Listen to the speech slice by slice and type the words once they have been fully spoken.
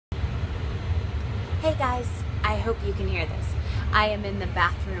Hey guys, I hope you can hear this. I am in the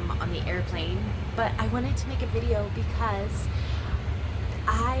bathroom on the airplane, but I wanted to make a video because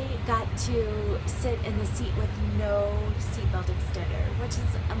I got to sit in the seat with no seatbelt extender, which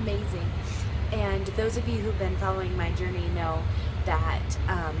is amazing. And those of you who've been following my journey know that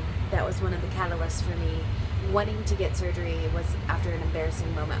that was one of the catalysts for me wanting to get surgery was after an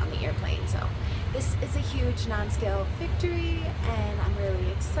embarrassing moment on the airplane. So this is a huge non-scale victory and I'm really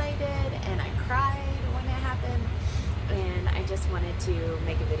excited, and I cried when it happened, and I just wanted to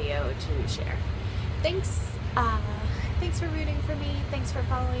make a video to share. Thanks for rooting for me, thanks for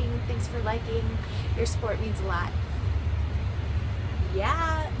following, thanks for liking. Your support means a lot.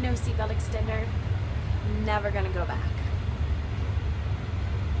 Yeah, no seatbelt extender, never gonna go back.